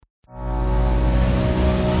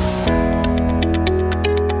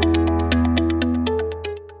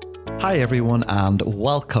Hi everyone and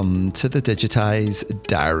welcome to the Digitize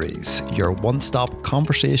Diaries, your one-stop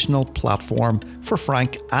conversational platform for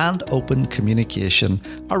frank and open communication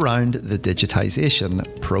around the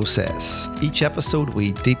digitization process. Each episode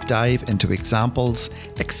we deep dive into examples,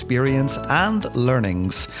 experience and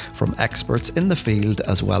learnings from experts in the field,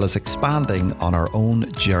 as well as expanding on our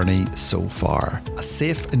own journey so far. A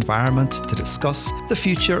safe environment to discuss the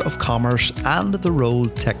future of commerce and the role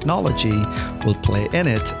technology will play in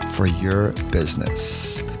it for your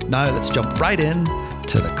business. Now let's jump right in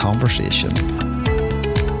to the conversation.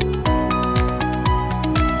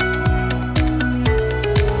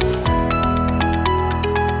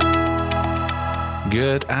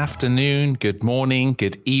 Good afternoon, good morning,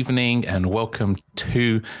 good evening, and welcome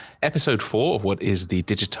to episode 4 of what is the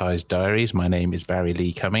Digitize Diaries. My name is Barry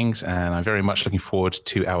Lee Cummings, and I'm very much looking forward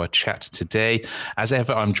to our chat today. As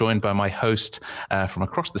ever, I'm joined by my host from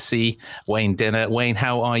across the sea, Wayne Denner. Wayne,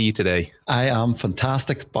 how are you today? I am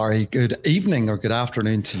fantastic, Barry. Good evening or good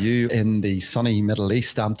afternoon to you in the sunny Middle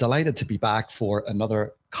East. I'm delighted to be back for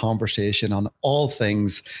another conversation on all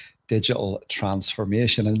things digital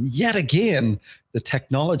transformation. And yet again, the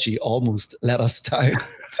technology almost let us down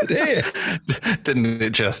today. Didn't it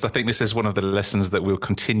just? I think this is one of the lessons that we'll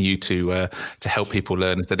continue to help people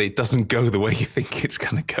learn, is that it doesn't go the way you think it's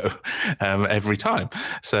going to go every time.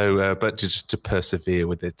 So, but just to persevere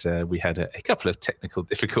with it, we had a couple of technical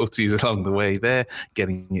difficulties along the way there,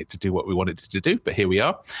 getting it to do what we wanted it to do. But here we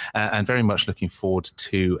are, and very much looking forward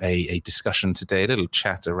to a discussion today, a little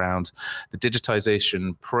chat around the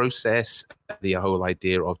digitization process, the whole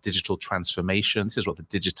idea of digital transformation. This is what the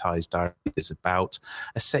Digitize Diary is about,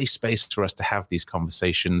 a safe space for us to have these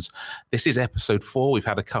conversations. This is episode 4. We've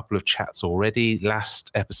had a couple of chats already.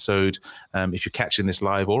 Last episode, if you're catching this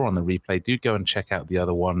live or on the replay, do go and check out the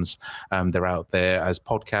other ones. They're out there as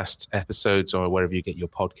podcast episodes or wherever you get your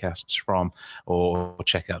podcasts from, or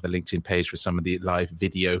check out the LinkedIn page for some of the live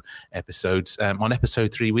video episodes. On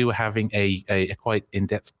episode 3, we were having a quite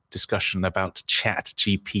in-depth discussion about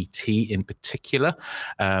ChatGPT in particular,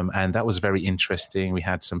 and that was very interesting. We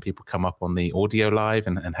had some people come up on the audio live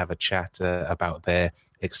and have a chat about their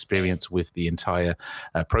experience with the entire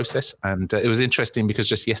process, and it was interesting because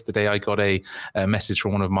just yesterday I got a message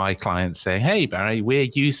from one of my clients saying, "Hey Barry, we're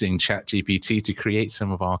using ChatGPT to create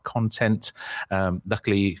some of our content."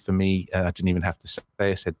 Luckily for me, I didn't even have to say.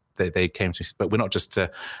 I said, they came to me, but we're not just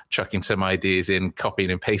chucking some ideas in,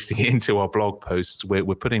 copying and pasting it into our blog posts. We're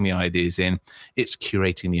putting the ideas in, it's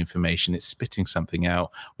curating the information, it's spitting something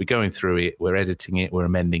out, we're going through it, we're editing it, we're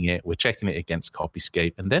amending it, we're checking it against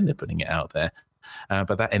Copyscape, and then they're putting it out there.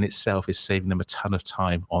 But that in itself is saving them a ton of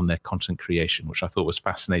time on their content creation, which I thought was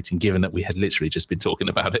fascinating, given that we had literally just been talking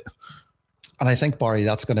about it. And I think, Barry,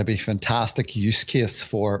 that's going to be a fantastic use case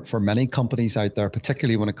for many companies out there,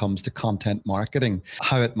 particularly when it comes to content marketing,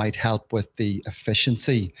 how it might help with the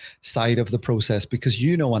efficiency side of the process. Because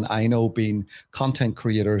you know, and I know, being content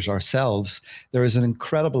creators ourselves, there is an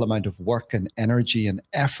incredible amount of work and energy and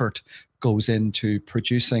effort goes into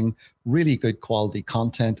producing really good quality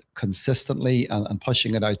content consistently and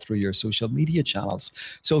pushing it out through your social media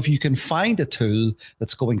channels. So if you can find a tool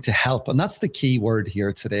that's going to help, and that's the key word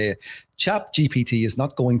here today, ChatGPT is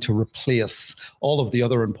not going to replace all of the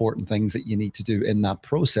other important things that you need to do in that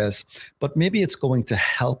process, but maybe it's going to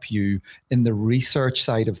help you in the research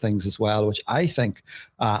side of things as well, which I think,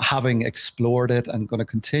 having explored it and going to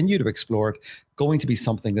continue to explore it, going to be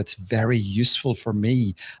something that's very useful for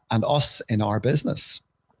me and us in our business.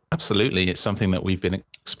 Absolutely. It's something that we've been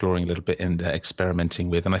exploring a little bit and experimenting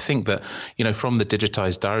with. And I think that, you know, from the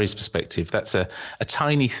Digitize Diaries perspective, that's a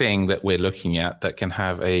tiny thing that we're looking at that can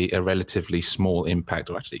have a relatively small impact,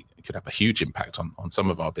 or actually it could have a huge impact on some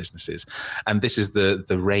of our businesses. And this is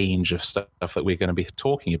the range of stuff that we're going to be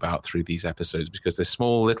talking about through these episodes, because there's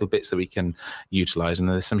small little bits that we can utilize, and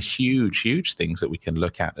there's some huge things that we can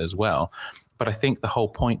look at as well. But I think the whole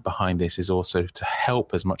point behind this is also to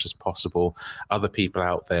help as much as possible other people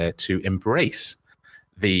out there to embrace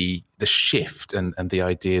the shift and the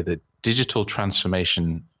idea that digital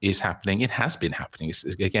transformation is happening. It has been happening.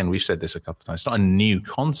 Again, we've said this a couple of times. It's not a new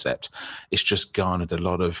concept. It's just garnered a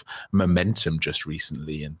lot of momentum just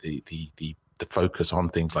recently, and the focus on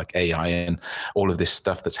things like AI and all of this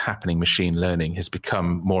stuff that's happening, machine learning, has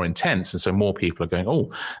become more intense. And so more people are going,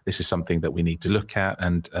 oh, this is something that we need to look at.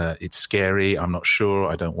 And it's scary. I'm not sure.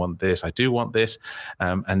 I don't want this. I do want this.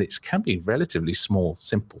 And it can be relatively small,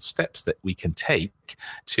 simple steps that we can take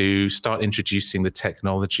to start introducing the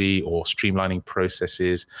technology or streamlining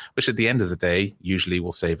processes, which at the end of the day usually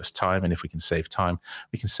will save us time. And if we can save time,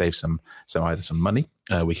 we can save some either some money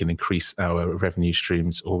we can increase our revenue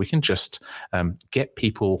streams, or we can just get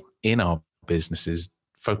people in our businesses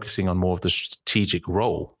focusing on more of the strategic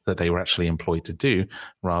role that they were actually employed to do,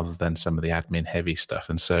 rather than some of the admin heavy stuff.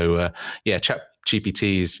 And so,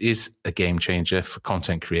 ChatGPT is a game changer for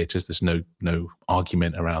content creators. There's no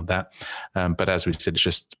argument around that. But as we said,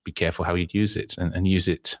 just be careful how you use it, and use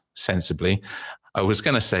it sensibly. I was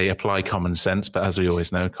going to say apply common sense, but as we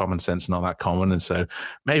always know, common sense is not that common. And so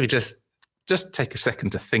maybe just take a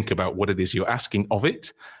second to think about what it is you're asking of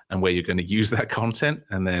it and where you're going to use that content,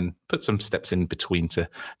 and then put some steps in between to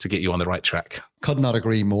get you on the right track. Could not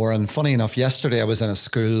agree more. And funny enough, yesterday I was in a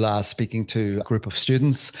school speaking to a group of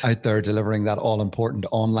students out there delivering that all-important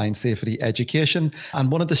online safety education.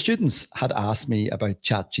 And one of the students had asked me about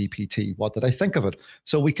ChatGPT. What did I think of it?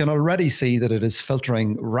 So we can already see that it is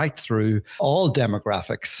filtering right through all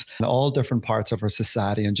demographics and all different parts of our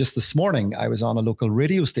society. And just this morning, I was on a local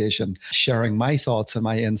radio station sharing my thoughts and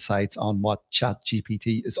my insights on what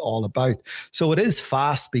ChatGPT is all about. So it is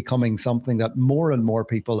fast becoming something that more and more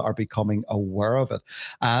people are becoming aware of it.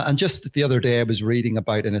 And just the other day, I was reading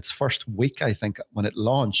about in its first week, I think, when it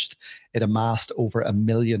launched, it amassed over 1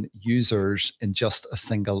 million users in just a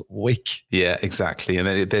single week. Yeah, exactly. And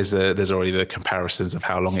then there's already the comparisons of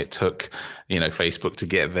how long it took, Facebook to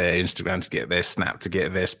get there, Instagram to get there, Snap to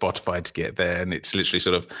get there, Spotify to get there. And it's literally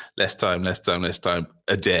sort of less time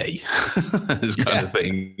a day, this kind of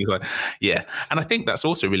thing. Yeah. And I think that's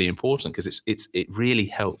also really important, because it really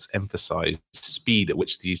helps emphasize the speed at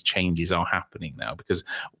which these changes are happening now. Because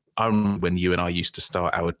I remember when you and I used to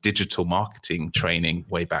start our digital marketing training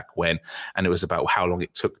way back when, and it was about how long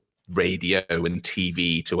it took radio and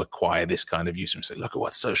TV to acquire this kind of user, and say, look at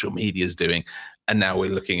what social media is doing. And now we're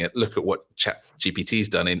look at what ChatGPT's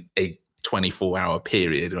done in a 24-hour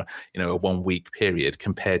period, or a 1 week period,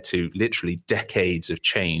 compared to literally decades of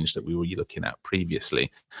change that we were looking at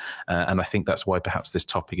previously. And I think that's why perhaps this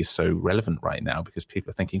topic is so relevant right now, because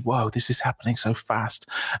people are thinking, whoa, this is happening so fast,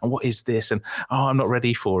 and what is this? And I'm not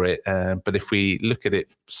ready for it. But if we look at it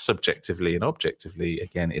subjectively and objectively,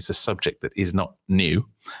 again, it's a subject that is not new.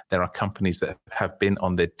 There are companies that have been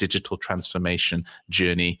on their digital transformation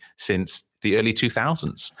journey since the early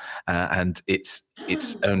 2000s. And it's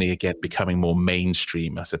only, again, becoming more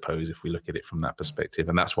mainstream, I suppose, if we look at it from that perspective.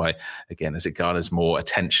 And that's why, again, as it garners more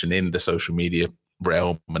attention in the social media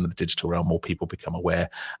realm and the digital realm, more people become aware.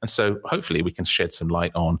 And so hopefully we can shed some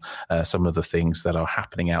light on some of the things that are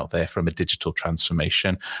happening out there from a digital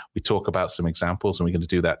transformation. We talk about some examples, and we're going to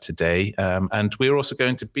do that today. And we're also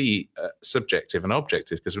going to be subjective and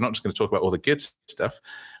objective, because we're not just going to talk about all the good stuff.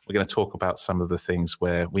 We're going to talk about some of the things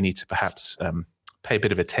where we need to perhaps pay a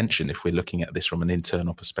bit of attention if we're looking at this from an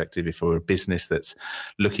internal perspective. If we're a business that's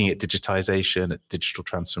looking at digitization, at digital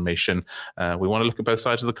transformation, we want to look at both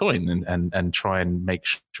sides of the coin and try and make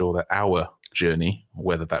sure that our journey,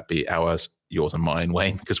 whether that be ours, yours and mine,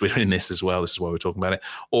 Wayne, because we're in this as well, this is why we're talking about it,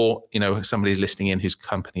 or somebody's listening in whose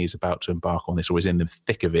company is about to embark on this, or is in the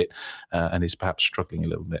thick of it and is perhaps struggling a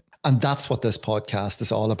little bit. And that's what this podcast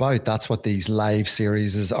is all about. That's what these live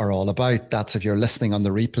series are all about. That's, if you're listening on the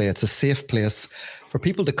replay, it's a safe place for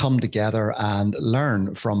people to come together and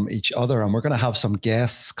learn from each other. And we're going to have some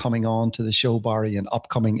guests coming on to the show, Barry, in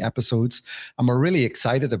upcoming episodes. And we're really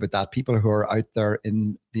excited about that. People who are out there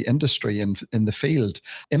in the industry and in the field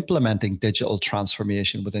implementing digital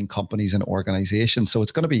transformation within companies and organizations. So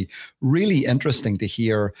it's going to be really interesting to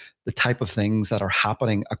hear the type of things that are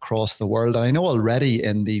happening across the world. And I know already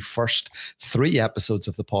in the first 3 episodes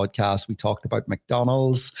of the podcast, we talked about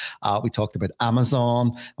McDonald's, we talked about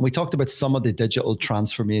Amazon, and we talked about some of the digital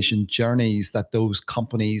transformation journeys that those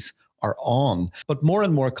companies are on. But more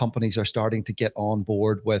and more companies are starting to get on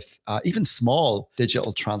board with even small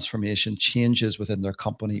digital transformation changes within their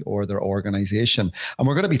company or their organization. And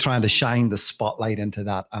we're going to be trying to shine the spotlight into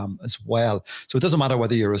that as well. So it doesn't matter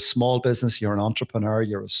whether you're a small business, you're an entrepreneur,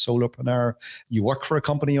 you're a solopreneur, you work for a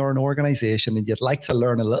company or an organization, and you'd like to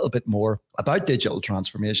learn a little bit more about digital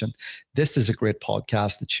transformation, this is a great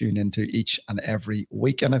podcast to tune into each and every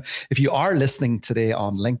week. And if you are listening today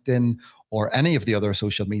on LinkedIn or any of the other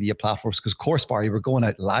social media platforms, because of course, Barry, we're going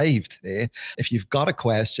out live today. If you've got a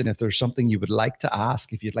question, if there's something you would like to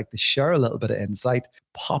ask, if you'd like to share a little bit of insight,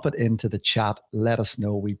 pop it into the chat. Let us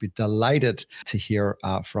know. We'd be delighted to hear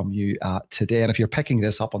from you today. And if you're picking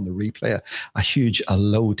this up on the replay, a huge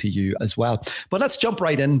hello to you as well. But let's jump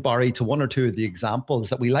right in, Barry, to one or two of the examples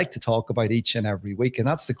that we like to talk about each and every week. And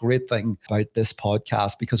that's the great thing about this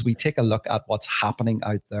podcast, because we take a look at what's happening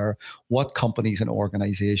out there, what companies and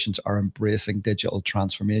organizations are embracing digital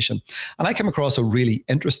transformation. And I came across a really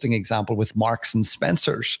interesting example with Marks and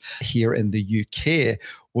Spencer's here in the UK,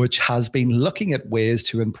 which has been looking at ways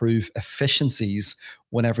to improve efficiencies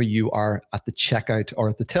whenever you are at the checkout or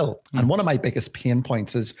at the till. And one of my biggest pain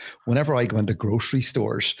points is whenever I go into grocery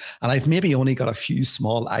stores and I've maybe only got a few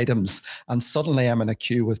small items, and suddenly I'm in a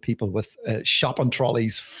queue with people with shopping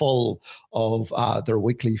trolleys full of their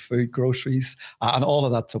weekly food groceries and all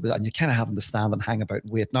of that. And you're kind of having to stand and hang about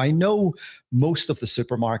wait. Now, I know most of the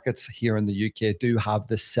supermarkets here in the UK do have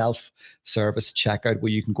this self-service checkout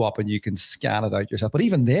where you can go up and you can scan it out yourself, but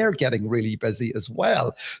even they're getting really busy as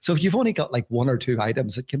well. So if you've only got like one or two items,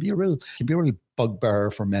 it can be a real bugbear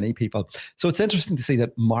for many people. So it's interesting to see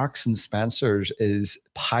that Marks and Spencer's is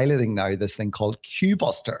piloting now this thing called Queue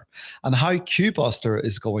Buster. And how Queue Buster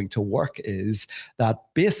is going to work is that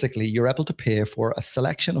basically you're able to pay for a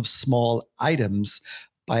selection of small items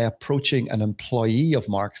by approaching an employee of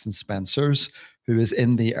Marks and Spencer's who is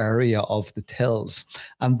in the area of the tills.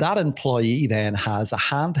 And that employee then has a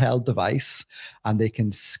handheld device and they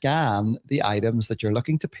can scan the items that you're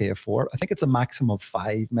looking to pay for. I think it's a maximum of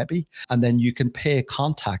 5 maybe. And then you can pay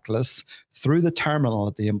contactless through the terminal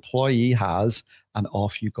that the employee has, and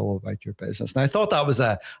off you go about your business. Now, I thought that was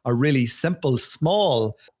a really simple,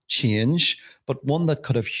 small change, but one that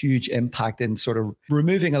could have huge impact in sort of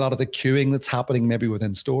removing a lot of the queuing that's happening maybe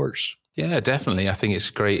within stores. Yeah, definitely. I think it's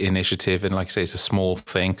a great initiative. And like I say, it's a small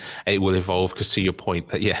thing. It will evolve because to your point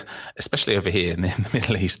that, yeah, especially over here in the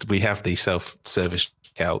Middle East, we have these self-service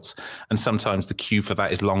checkouts. And sometimes the queue for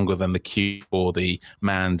that is longer than the queue for the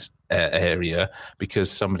manned area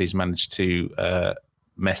because somebody's managed to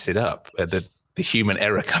mess it up. The human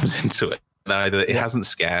error comes into it. Either it hasn't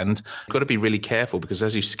scanned. You've got to be really careful because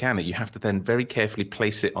as you scan it, you have to then very carefully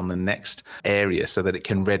place it on the next area so that it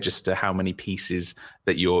can register how many pieces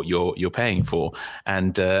that you're paying for.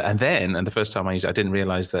 And the first time I used it, I didn't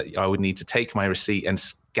realize that I would need to take my receipt and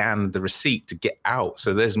scan the receipt to get out.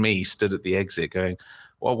 So there's me stood at the exit going,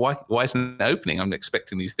 well, why isn't it opening? I'm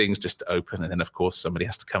expecting these things just to open. And then, of course, somebody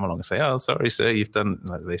has to come along and say, oh, sorry, sir, you've done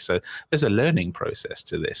like this. So there's a learning process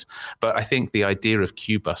to this. But I think the idea of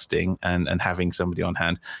queue busting and having somebody on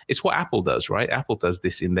hand, it's what Apple does, right? Apple does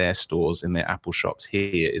this in their stores, in their Apple shops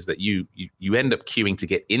here, is that you end up queuing to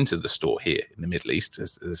get into the store here in the Middle East.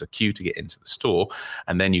 There's a queue to get into the store.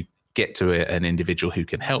 And then you get to an individual who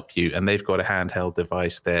can help you, and they've got a handheld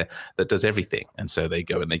device there that does everything. And so they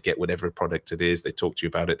go and they get whatever product it is, they talk to you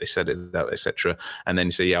about it, they set it out, etc. And then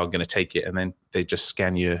you say, yeah, I'm going to take it, and then they just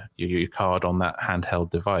scan your card on that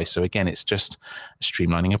handheld device. So again, it's just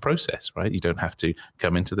streamlining a process, right? You don't have to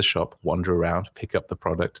come into the shop, wander around, pick up the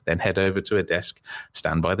product, then head over to a desk,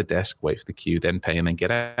 stand by the desk, wait for the queue, then pay, and then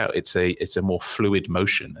get out. It's a more fluid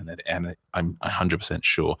motion, and I'm 100%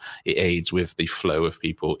 sure it aids with the flow of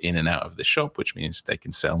people in and out of the shop, which means they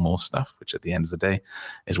can sell more stuff, which at the end of the day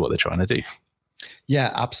is what they're trying to do.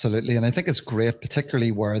 Yeah, absolutely. And I think it's great,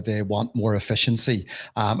 particularly where they want more efficiency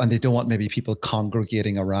and they don't want maybe people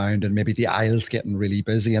congregating around and maybe the aisles getting really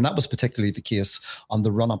busy. And that was particularly the case on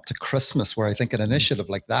the run up to Christmas, where I think an initiative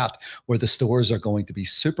like that, where the stores are going to be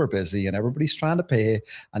super busy and everybody's trying to pay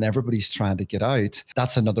and everybody's trying to get out.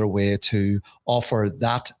 That's another way to offer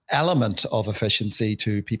that element of efficiency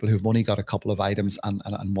to people who've only got a couple of items and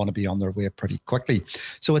want to be on their way pretty quickly.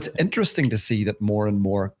 So it's interesting to see that more and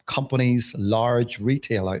more companies, large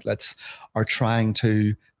retail outlets, are trying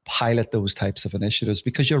to pilot those types of initiatives,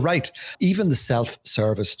 because you're right, even the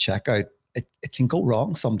self-service checkout, it can go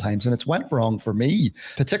wrong sometimes. And it's went wrong for me,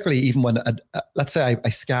 particularly even when, let's say I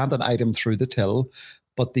scanned an item through the till,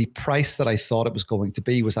 but the price that I thought it was going to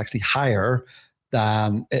be was actually higher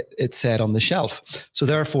than it said on the shelf. So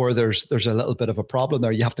therefore, there's a little bit of a problem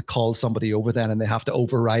there. You have to call somebody over then and they have to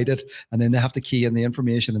override it, and then they have to key in the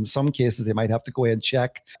information. In some cases, they might have to go in and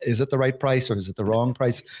check, is it the right price or is it the wrong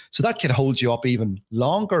price? So that can hold you up even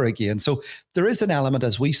longer again. So there is an element,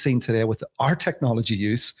 as we've seen today with our technology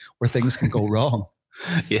use, where things can go wrong.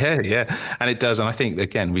 Yeah. And it does. And I think,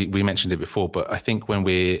 again, we mentioned it before, but I think when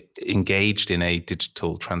we're engaged in a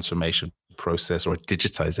digital transformation process or a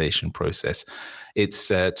digitization process, it's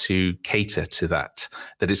to cater to that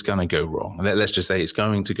it's going to go wrong. Let's just say it's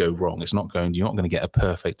going to go wrong. You're not going to get a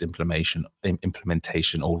perfect implementation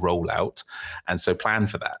or rollout. And so plan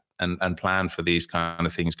for that. And plan for these kind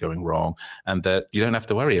of things going wrong, and that you don't have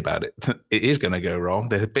to worry about it. It is going to go wrong.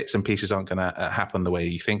 The bits and pieces aren't going to happen the way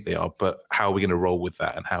you think they are, but how are we going to roll with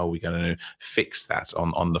that, and how are we going to fix that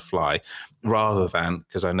on the fly, rather than,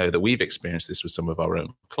 because I know that we've experienced this with some of our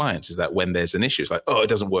own clients, is that when there's an issue, it's like, oh, it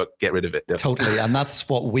doesn't work, get rid of it. Totally. And that's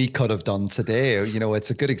what we could have done today. You know,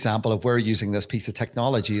 it's a good example of we're using this piece of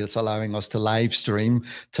technology that's allowing us to live stream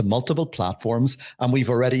to multiple platforms, and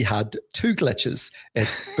we've already had 2 glitches.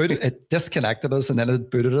 It it disconnected us, and then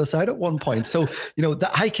it booted us out at one point. So,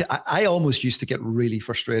 I almost used to get really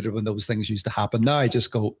frustrated when those things used to happen. Now I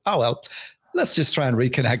just go, oh, well, let's just try and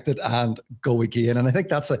reconnect it and go again. And I think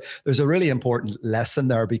there's a really important lesson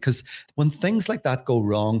there, because when things like that go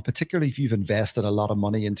wrong, particularly if you've invested a lot of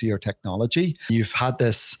money into your technology, you've had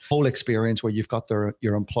this whole experience where you've got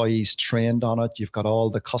your employees trained on it, you've got all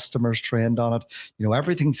the customers trained on it,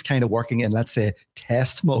 everything's kind of working in, let's say,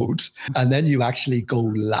 test mode, and then you actually go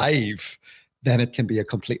live, then it can be a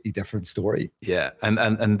completely different story. Yeah.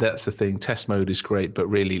 And that's the thing. Test mode is great, but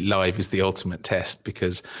really live is the ultimate test,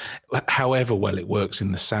 because however well it works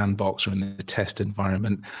in the sandbox or in the test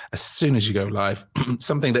environment, as soon as you go live,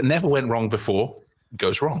 something that never went wrong before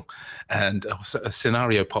goes wrong. And a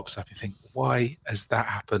scenario pops up. You think, why has that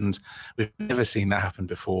happened? We've never seen that happen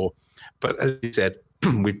before. But as you said,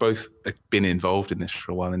 we've both been involved in this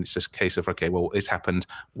for a while, and it's just a case of, okay, well, it's happened.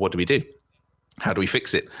 What do we do? How do we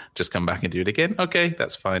fix it? Just come back and do it again? Okay,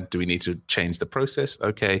 that's fine. Do we need to change the process?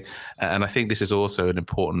 Okay. And I think this is also an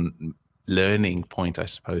important learning point, I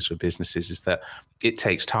suppose, for businesses, is that it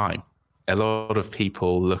takes time. A lot of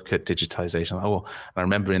people look at digitization. Oh, I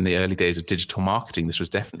remember in the early days of digital marketing, this was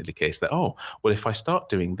definitely the case that, oh, well, if I start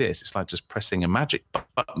doing this, it's like just pressing a magic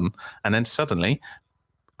button, and then suddenly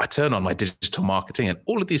I turn on my digital marketing and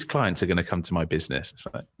all of these clients are going to come to my business. It's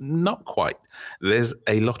like, not quite. There's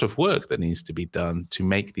a lot of work that needs to be done to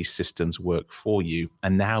make these systems work for you.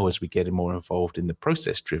 And now, as we get more involved in the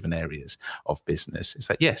process-driven areas of business, it's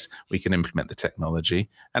that, yes, we can implement the technology.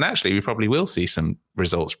 And actually, we probably will see some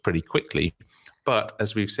results pretty quickly. But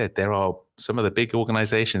as we've said, there are some of the big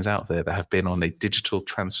organizations out there that have been on a digital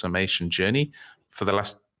transformation journey for the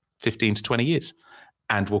last 15 to 20 years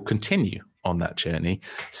and will continue on that journey.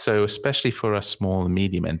 So especially for us small and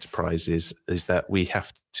medium enterprises, is that we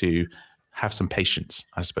have to have some patience,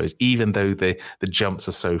 I suppose. Even though the jumps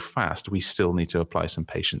are so fast, we still need to apply some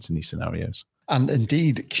patience in these scenarios. And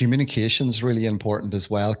indeed, communication is really important as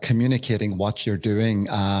well. Communicating what you're doing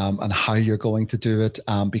and how you're going to do it,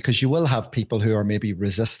 because you will have people who are maybe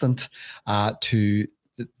resistant to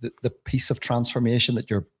the piece of transformation that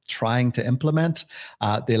you're trying to implement.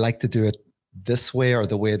 They like to do it this way or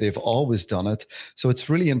the way they've always done it. So it's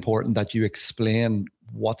really important that you explain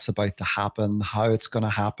what's about to happen, how it's going to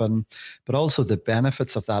happen, but also the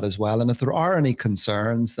benefits of that as well. And if there are any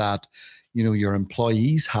concerns that your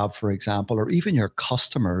employees have, for example, or even your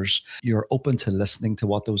customers, you're open to listening to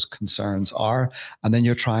what those concerns are. And then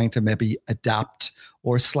you're trying to maybe adapt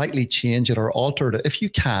or slightly change it or alter it, if you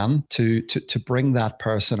can, to bring that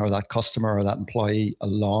person or that customer or that employee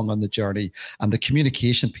along on the journey. And the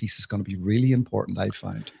communication piece is going to be really important, I've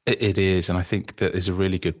found. It is. And I think that is a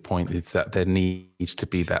really good point, is that there needs to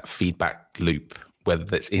be that feedback loop, whether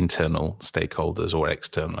that's internal stakeholders or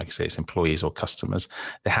external, like I say, it's employees or customers.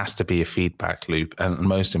 There has to be a feedback loop. And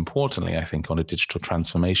most importantly, I think on a digital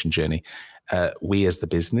transformation journey, we as the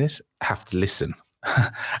business have to listen.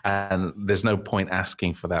 And there's no point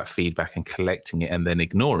asking for that feedback and collecting it and then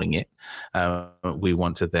ignoring it. We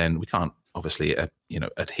can't obviously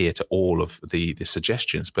adhere to all of the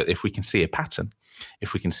suggestions, but if we can see a pattern,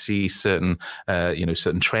 if we can see certain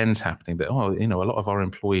trends happening, that a lot of our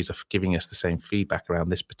employees are giving us the same feedback around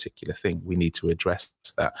this particular thing, we need to address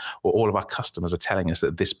that. Or all of our customers are telling us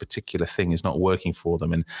that this particular thing is not working for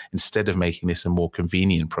them, and instead of making this a more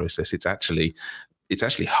convenient process, it's actually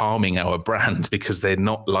harming our brand because they're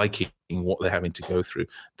not liking what they're having to go through.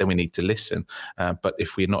 Then we need to listen. But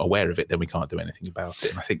if we're not aware of it, then we can't do anything about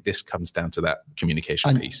it. And I think this comes down to that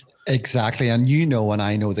communication piece. Exactly. And and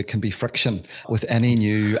I know there can be friction with any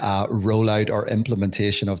new rollout or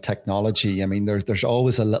implementation of technology. I mean, there's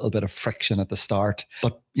always a little bit of friction at the start.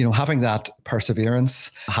 But, having that perseverance,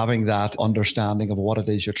 having that understanding of what it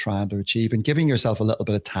is you're trying to achieve, and giving yourself a little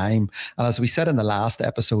bit of time. And as we said in the last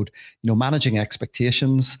episode, managing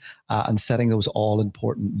expectations and setting those all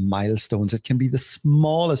important milestones. It can be the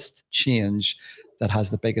smallest change that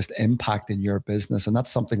has the biggest impact in your business. And that's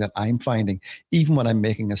something that I'm finding, even when I'm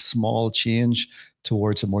making a small change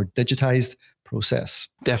towards a more digitized process.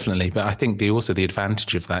 Definitely. But I think the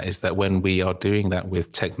advantage of that is that when we are doing that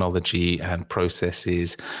with technology and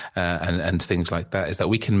processes and things like that, is that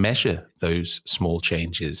we can measure those small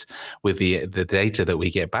changes with the data that we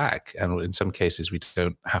get back. And in some cases, we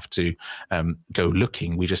don't have to go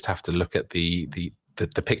looking. We just have to look at the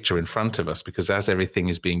picture in front of us, because as everything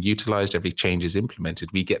is being utilized, every change is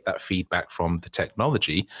implemented, we get that feedback from the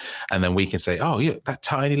technology, and then we can say, oh yeah, that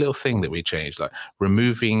tiny little thing that we changed, like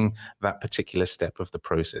removing that particular step of the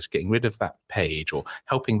process, getting rid of that page, or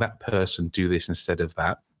helping that person do this instead of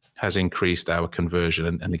that, has increased our conversion.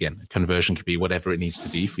 And again, conversion could be whatever it needs to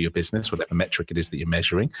be for your business, whatever metric it is that you're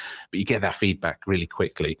measuring, but you get that feedback really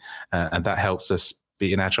quickly. And that helps us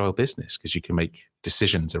be an agile business because you can make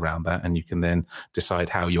decisions around that and you can then decide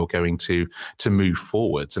how you're going to move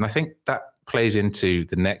forwards. And I think that plays into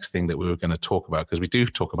the next thing that we were going to talk about, because we do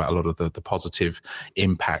talk about a lot of the positive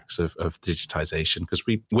impacts of digitization, because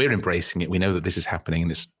we're embracing it. We know that this is happening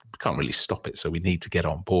and we can't really stop it. So we need to get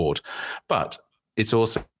on board. But it's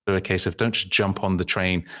also a case of don't just jump on the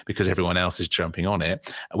train because everyone else is jumping on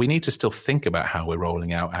it. We need to still think about how we're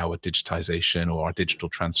rolling out our digitization or our digital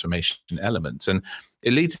transformation elements. And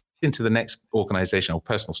it leads into the next organizational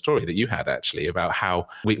personal story that you had actually about how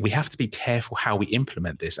we have to be careful how we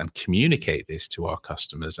implement this and communicate this to our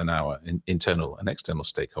customers and our internal and external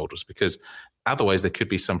stakeholders, because otherwise there could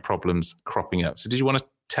be some problems cropping up. So did you want to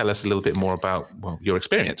tell us a little bit more about your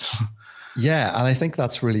experience? Yeah, and I think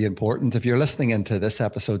that's really important. If you're listening into this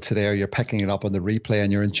episode today or you're picking it up on the replay and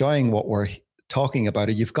you're enjoying what we're talking about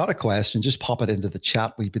it, you've got a question, just pop it into the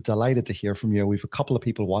chat. We'd be delighted to hear from you. We've a couple of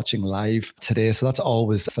people watching live today, so that's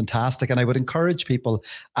always fantastic. And I would encourage people,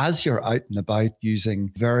 as you're out and about using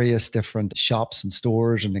various different shops and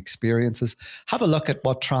stores and experiences, have a look at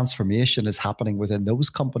what transformation is happening within those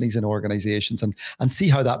companies and organizations and see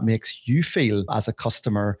how that makes you feel as a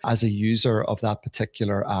customer, as a user of that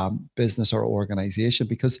particular business or organization.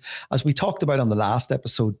 Because as we talked about on the last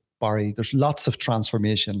episode, Barry, there's lots of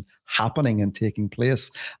transformation happening and taking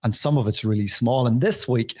place, and some of it's really small. And this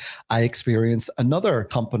week, I experienced another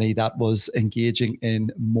company that was engaging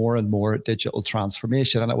in more and more digital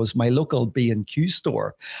transformation, and it was my local B&Q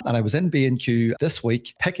store. And I was in B&Q this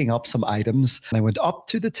week picking up some items, and I went up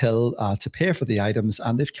to the till to pay for the items,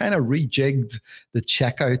 and they've kind of rejigged the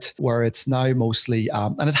checkout where it's now mostly,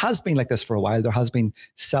 and it has been like this for a while, there has been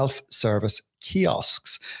self-service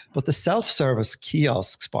kiosks, but the self-service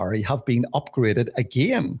kiosks, Barry, have been upgraded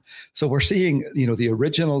again. So we're seeing, the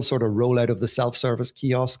original sort of rollout of the self-service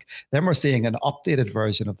kiosk. Then we're seeing an updated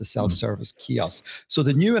version of the self-service kiosk. So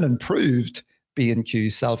the new and improved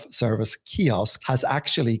B&Q self-service kiosk has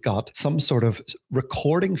actually got some sort of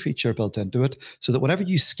recording feature built into it, so that whenever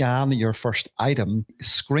you scan your first item,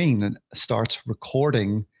 screen starts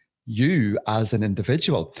recording you as an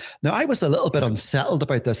individual. Now, I was a little bit unsettled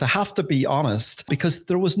about this, I have to be honest, because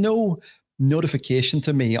there was no notification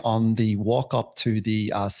to me on the walk up to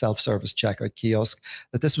the self-service checkout kiosk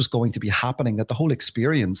that this was going to be happening, that the whole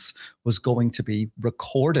experience was going to be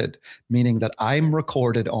recorded, meaning that I'm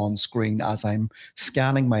recorded on screen as I'm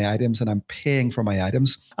scanning my items and I'm paying for my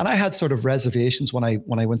items. And I had sort of reservations when I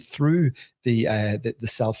went through the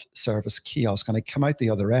self-service kiosk and I come out the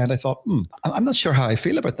other end. I thought, I'm not sure how I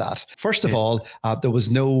feel about that. First of all, there was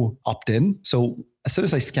no opt-in. So as soon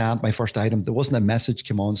as I scanned my first item, there wasn't a message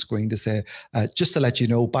come on screen to say, just to let you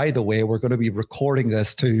know, by the way, we're going to be recording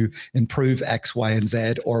this to improve X, Y, and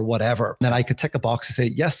Z or whatever. And then I could tick a box and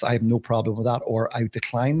say, yes, I have no problem with that, or I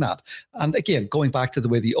decline that. And again, going back to the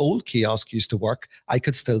way the old kiosk used to work, I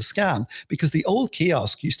could still scan, because the old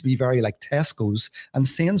kiosk used to be very like Tesco's and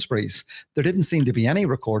Sainsbury's. There didn't seem to be any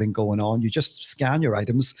recording going on. You just scan your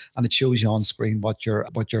items and it shows you on screen what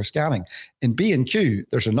you're scanning. In B&Q,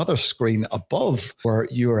 there's another screen above where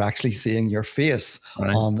you are actually seeing your face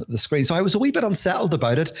on the screen. So I was a wee bit unsettled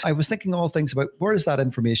about it. I was thinking all things about, where is that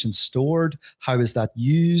information stored? How is that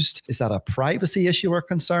used? Is that a privacy issue or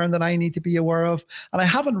concern that I need to be aware of? And I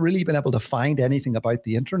haven't really been able to find anything about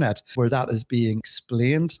the internet where that is being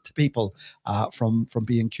explained to people from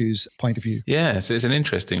B&Q's point of view. Yeah, so it's an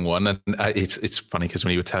interesting one. And it's funny because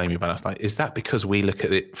when you were telling me about it, I was like, is that because we look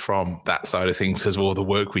at it from that side of things because of all the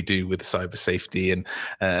work we do with cyber safety and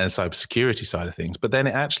cybersecurity side of things? But then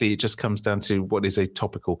it just comes down to what is a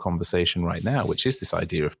topical conversation right now, which is this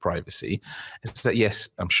idea of privacy. It's that, yes,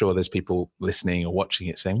 I'm sure there's people listening or watching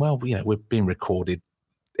it saying, well, we're being recorded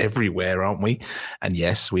everywhere, aren't we? And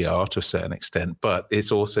yes, we are to a certain extent. But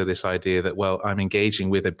it's also this idea that, well, I'm engaging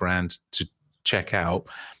with a brand to check out.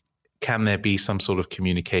 Can there be some sort of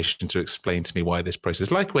communication to explain to me why this process?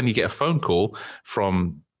 Like when you get a phone call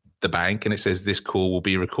from the bank and it says this call will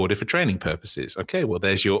be recorded for training purposes. Okay, well,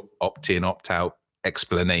 there's your opt-in, opt-out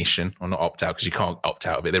explanation, or not opt-out because you can't opt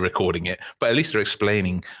out of it. They're recording it, but at least they're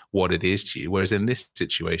explaining what it is to you. Whereas in this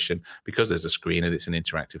situation, because there's a screen and it's an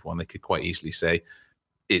interactive one, they could quite easily say,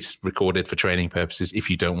 it's recorded for training purposes.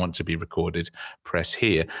 If you don't want to be recorded, press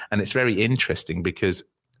here. And it's very interesting because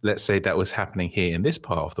let's say that was happening here in this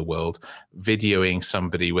part of the world, videoing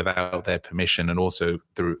somebody without their permission, and also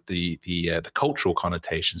the cultural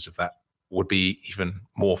connotations of that would be even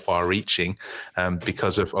more far-reaching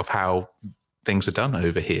because of how things are done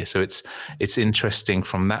over here. So it's interesting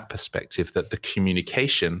from that perspective that the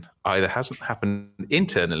communication either hasn't happened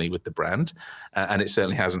internally with the brand, and it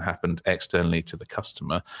certainly hasn't happened externally to the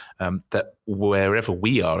customer, that wherever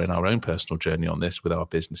we are in our own personal journey on this with our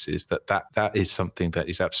businesses, that is something that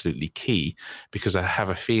is absolutely key, because I have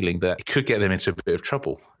a feeling that it could get them into a bit of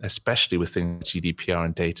trouble, especially with things like GDPR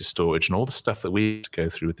and data storage and all the stuff that we go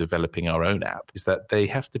through with developing our own app, is that they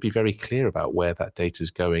have to be very clear about where that data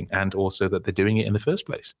is going, and also that they're doing it in the first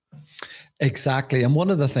place. Exactly. And one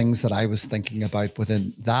of the things that I was thinking about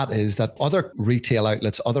within that is that other retail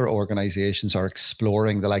outlets, other organizations are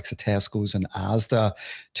exploring, the likes of Tesco's and Asda,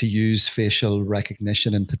 to use facial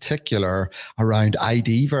recognition in particular around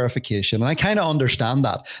ID verification. And I kind of understand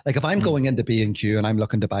that. Like if I'm going into B&Q and I'm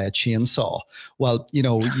looking to buy a chainsaw, well,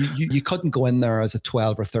 you couldn't go in there as a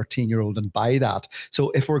 12 or 13-year-old and buy that. So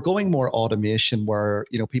if we're going more automation where,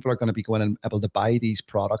 people are going to be going and able to buy these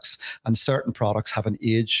products, and certain products have an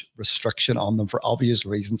age restriction on them for obvious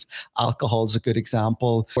reasons. Alcohol is a good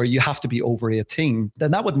example where you have to be over 18.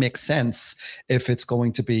 Then that would make sense if it's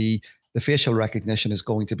going to be the facial recognition is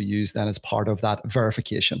going to be used then as part of that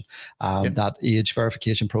verification, that age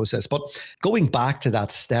verification process. But going back to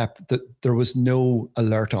that step, that there was no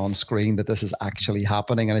alert on screen that this is actually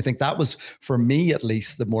happening. And I think that was, for me at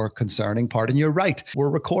least, the more concerning part. And you're right, we're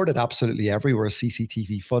recorded absolutely everywhere,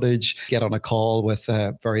 CCTV footage, get on a call with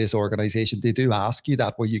various organizations. They do ask you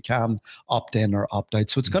that, where you can opt in or opt out.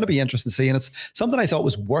 So it's going to be interesting to see. And it's something I thought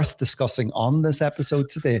was worth discussing on this episode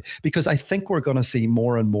today, because I think we're going to see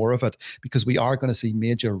more and more of it, because we are going to see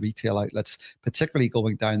major retail outlets, particularly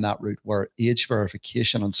going down that route where age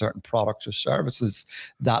verification on certain products or services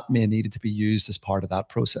that may need to be used as part of that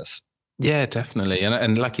process. Yeah, definitely.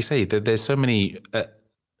 And like you say, there's so many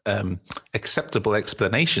acceptable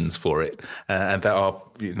explanations for it, and that are,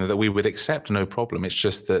 that we would accept, no problem. It's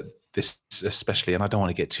just that this especially, and I don't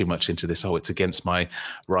want to get too much into this, it's against my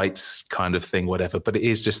rights kind of thing, whatever, but it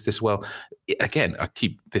is just this, well, again, I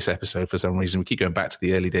keep this episode, for some reason, we keep going back to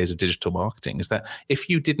the early days of digital marketing, is that if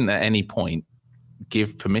you didn't at any point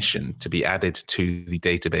give permission to be added to the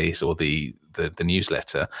database or the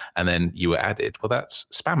newsletter, and then you were added, well, that's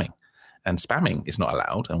spamming. And spamming is not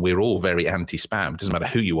allowed. And we're all very anti-spam. It doesn't matter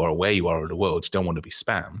who you are or where you are in the world, you don't want to be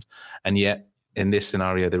spammed. And yet in this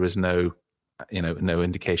scenario, there is no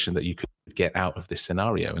indication that you could get out of this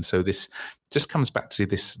scenario. And so this just comes back to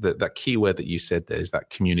this, that key word that you said there, is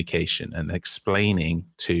that communication and explaining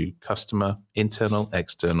to customer, internal,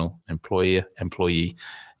 external, employee,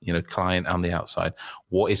 client on the outside,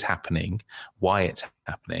 what is happening, why it's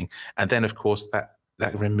happening. And then of course that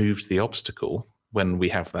removes the obstacle when we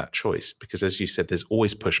have that choice, because as you said, there's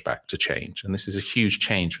always pushback to change. And this is a huge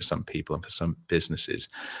change for some people and for some businesses.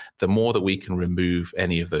 The more that we can remove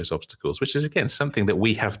any of those obstacles, which is again, something that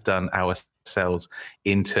we have done ourselves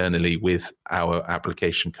internally with our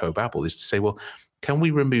application CoBabble, is to say, well, can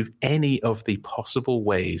we remove any of the possible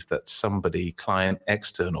ways that somebody, client,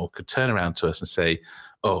 external, could turn around to us and say,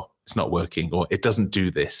 oh, it's not working, or it doesn't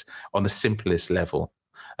do this on the simplest level.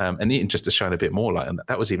 And even just to shine a bit more light on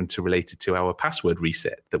that, was even related to our password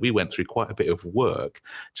reset, that we went through quite a bit of work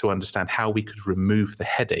to understand how we could remove the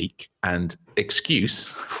headache and excuse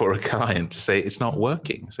for a client to say it's not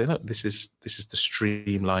working. Say, look, this is the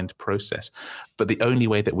streamlined process. But the only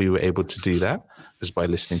way that we were able to do that was by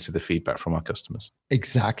listening to the feedback from our customers.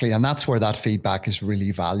 Exactly. And that's where that feedback is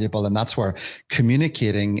really valuable. And that's where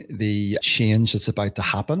communicating the change that's about to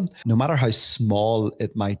happen, no matter how small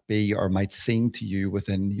it might be or might seem to you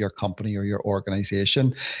within your company or your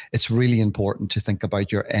organization, it's really important to think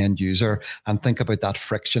about your end user and think about that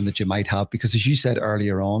friction that you might have. Because as you said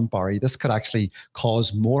earlier on, Barry, this could actually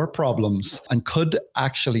cause more problems and could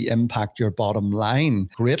actually impact your bottom line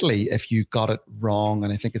greatly if you got it wrong.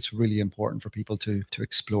 And I think it's really important for people to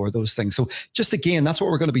explore those things. So just again, that's what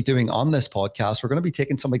we're going to be doing on this podcast. We're going to be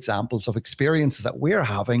taking some examples of experiences that we're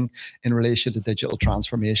having in relation to digital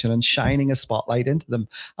transformation and shining a spotlight into them,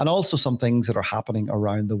 and also some things that are happening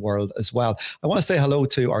around the world as well. I want to say hello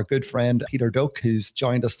to our good friend, Peter Doak, who's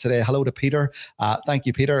joined us today. Hello to Peter. Thank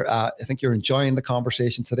you, Peter. I think you're enjoying the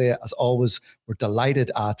conversation today. As always, we're delighted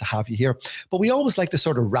to have you here. But we always like to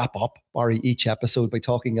sort of wrap up, Barry, each episode by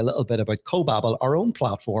talking a little bit about CoBabble, our own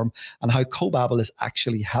platform, and how CoBabble is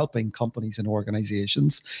actually helping companies and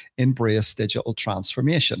organizations embrace digital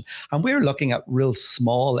transformation. And we're looking at real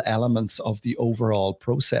small elements of the overall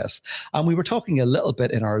process. And we were talking a little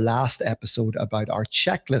bit in our last episode about our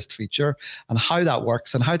checklist feature and how that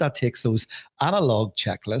works and how that takes those analog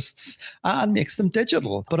checklists and makes them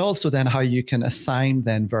digital, but also then how you can assign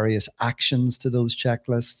then various actions to those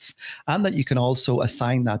checklists, and that you can also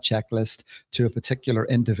assign that checklist to a particular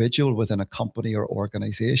individual within a company or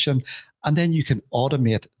organization. and then you can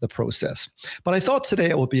automate the process. But I thought today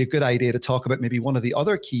it would be a good idea to talk about maybe one of the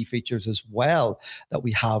other key features as well that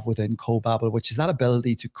we have within CoBabble, which is that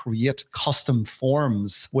ability to create custom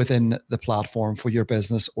forms within the platform for your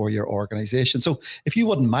business or your organization. So if you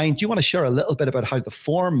wouldn't mind, do you want to share a little bit about how the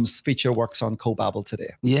forms feature works on CoBabble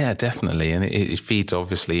today? Yeah, definitely. And it feeds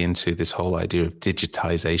obviously into this whole idea of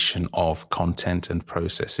digitization of content and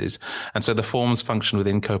processes. And so the forms function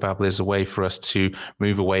within CoBabble is a way for us to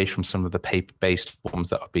move away from some of the paper-based forms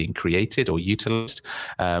that are being created or utilized,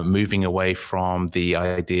 moving away from the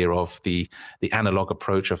idea of the analog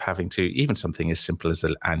approach of having to, even something as simple as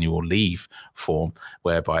an annual leave form,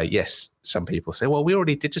 whereby, yes, some people say, well, we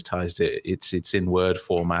already digitized it. It's in Word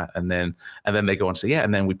format. And then they go on to say, yeah,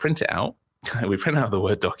 and then we print it out. We print out the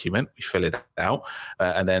Word document, we fill it out,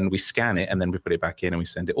 and then we scan it, and then we put it back in and we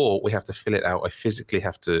send it. Or we have to fill it out. I physically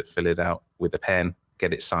have to fill it out with a pen,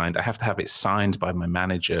 get it signed. I have to have it signed by my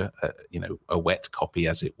manager, a wet copy,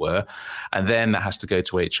 as it were. And then that has to go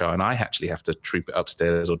to HR, and I actually have to troop it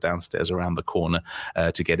upstairs or downstairs around the corner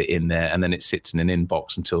to get it in there. And then it sits in an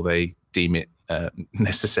inbox until they deem it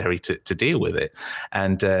necessary to deal with it.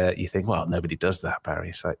 And you think, well, nobody does that, Barry.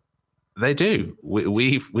 It's like, they do.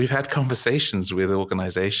 We've had conversations with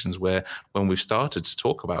organizations where when we've started to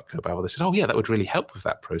talk about CoBabble, they said, oh yeah, that would really help with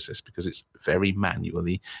that process because it's very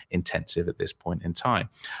manually intensive at this point in time.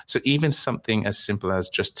 So even something as simple as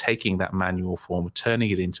just taking that manual form,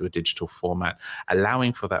 turning it into a digital format,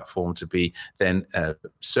 allowing for that form to be then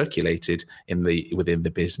circulated within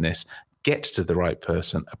the business, get to the right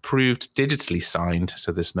person, approved, digitally signed,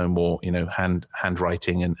 so there's no more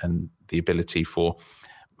handwriting and the ability for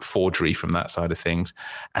forgery from that side of things.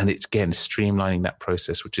 And it's, again, streamlining that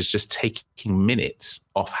process, which is just taking minutes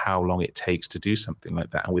off how long it takes to do something like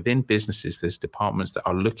that. And within businesses, there's departments that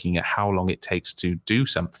are looking at how long it takes to do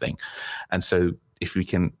something. And so if we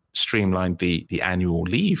can streamline the annual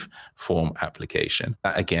leave form application,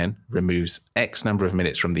 that again removes X number of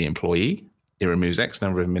minutes from the employee. It removes X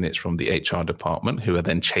number of minutes from the HR department, who are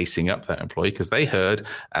then chasing up that employee because they heard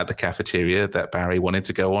at the cafeteria that Barry wanted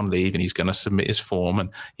to go on leave and he's going to submit his form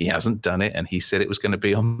and he hasn't done it. And he said it was going to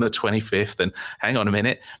be on the 25th. And hang on a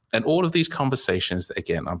minute. And all of these conversations that,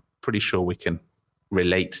 again, I'm pretty sure we can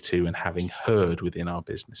relate to and having heard within our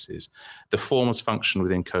businesses. The forms function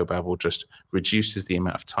within CoBabble just reduces the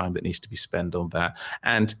amount of time that needs to be spent on that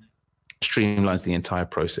and streamlines the entire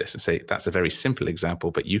process. And say that's a very simple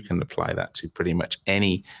example, but you can apply that to pretty much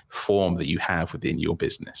any form that you have within your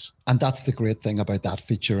business. And that's the great thing about that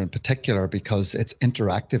feature in particular, because it's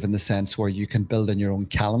interactive in the sense where you can build in your own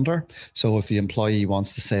calendar. So if the employee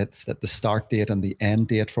wants to set the start date and the end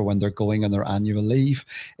date for when they're going on their annual leave,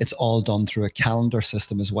 it's all done through a calendar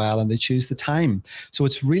system as well, and they choose the time. So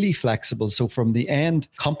it's really flexible. So from the end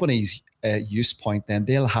company's use point, then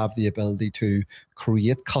they'll have the ability to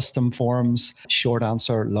create custom forms, short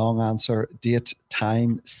answer, long answer, date,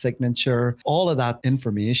 time, signature. All of that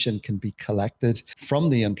information can be collected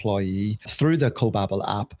from the employee through the CoBabble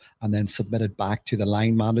app and then submitted back to the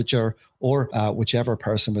line manager or whichever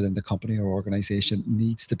person within the company or organization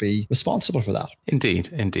needs to be responsible for that.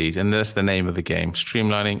 Indeed. And that's the name of the game: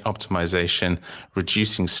 streamlining, optimization,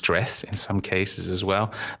 reducing stress in some cases as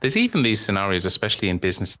well. There's even these scenarios, especially in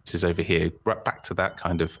businesses over here, back to that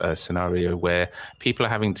kind of scenario where people are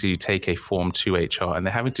having to take a form to HR and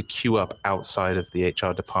they're having to queue up outside of the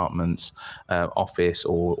HR department's office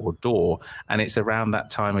or door. And it's around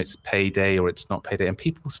that time, it's payday or it's not payday. And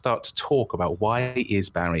people start to talk about, why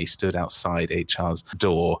is Barry stood outside HR's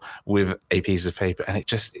door with a piece of paper? And it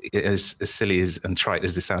just, as silly and trite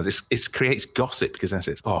as this sounds, it creates gossip, because then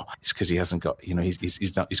it's because he hasn't got,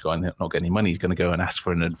 he's not got any money. He's going to go and ask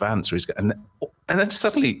for an advance, or and then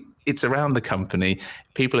suddenly it's around the company,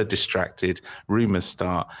 people are distracted, rumors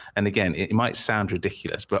start. And again, it might sound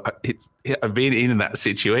ridiculous, but I've been in that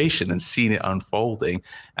situation and seen it unfolding.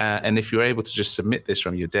 And if you're able to just submit this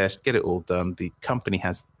from your desk, get it all done, the company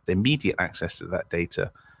has immediate access to that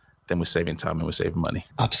data, then we're saving time and we're saving money.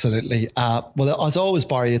 Absolutely. Well, as always,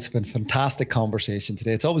 Barry, it's been a fantastic conversation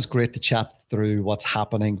today. It's always great to chat through what's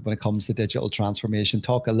happening when it comes to digital transformation,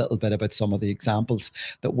 talk a little bit about some of the examples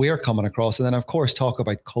that we're coming across, and then, of course, talk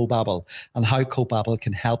about CoBabble and how CoBabble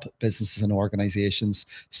can help businesses and organizations,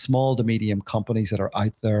 small to medium companies that are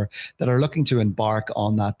out there that are looking to embark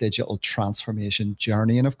on that digital transformation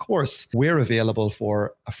journey. And of course, we're available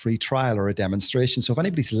for a free trial or a demonstration. So if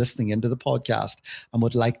anybody's listening into the podcast and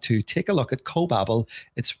would like to take a look at CoBabble,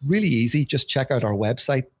 it's really easy. Just check out our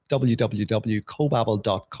website,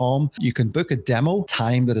 www.cobabble.com. You can book a demo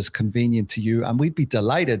time that is convenient to you, and we'd be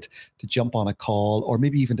delighted to jump on a call or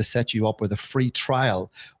maybe even to set you up with a free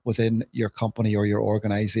trial within your company or your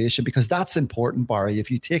organization, because that's important, Barry. If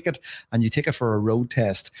you take it and you take it for a road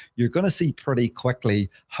test, you're going to see pretty quickly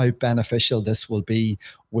how beneficial this will be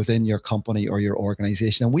within your company or your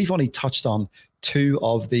organization. And we've only touched on 2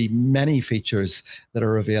 of the many features that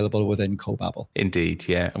are available within CoBabble. Indeed,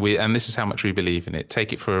 yeah. And this is how much we believe in it.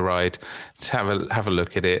 Take it for a ride, have a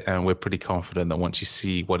look at it, and we're pretty confident that once you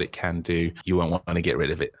see what it can do, you won't want to get rid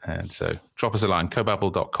of it. And so drop us a line,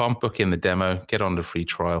 cobabble.com, book in the demo, get on the free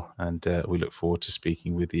trial, and we look forward to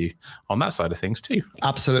speaking with you on that side of things too.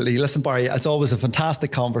 Absolutely. Listen, Barry, it's always a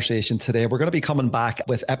fantastic conversation today. We're going to be coming back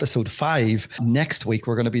with episode 5 next week.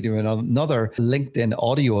 We're going to be doing another LinkedIn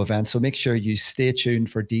audio event, so make sure you stay tuned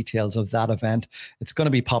for details of that event. It's going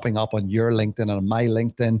to be popping up on your LinkedIn and on my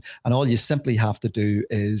LinkedIn, and all you simply have to do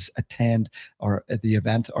is attend the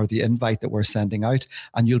event or the invite that we're sending out,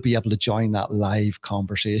 and you'll be able to join that live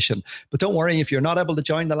conversation. But don't worry if you're not able to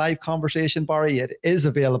join the live conversation, Barry. It is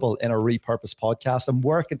available in a Repurpose podcast. And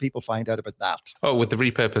where can people find out about that? Oh, with the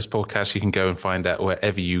Repurpose podcast, you can go and find out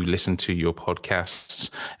wherever you listen to your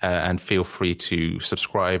podcasts, and feel free to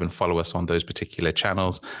subscribe and follow us on those particular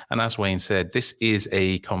channels. And as Wayne said, this is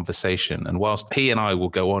a conversation. And whilst he and I will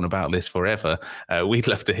go on about this forever, we'd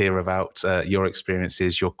love to hear about your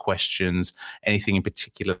experiences, your questions, anything in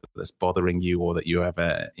particular that's bothering you or that you have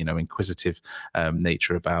a inquisitive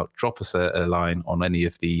nature about. Drop us a line on any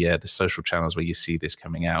of the social channels where you see this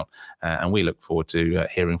coming out. And we look forward to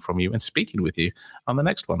hearing from you and speaking with you on the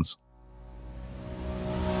next ones.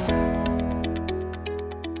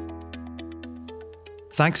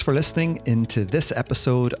 Thanks for listening into this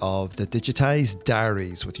episode of the Digitize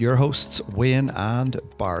Diaries with your hosts, Wayne and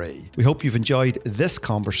Barry. We hope you've enjoyed this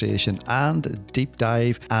conversation and deep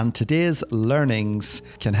dive, and today's learnings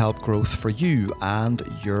can help growth for you and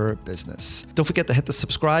your business. Don't forget to hit the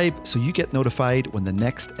subscribe so you get notified when the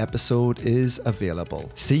next episode is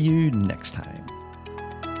available. See you next time.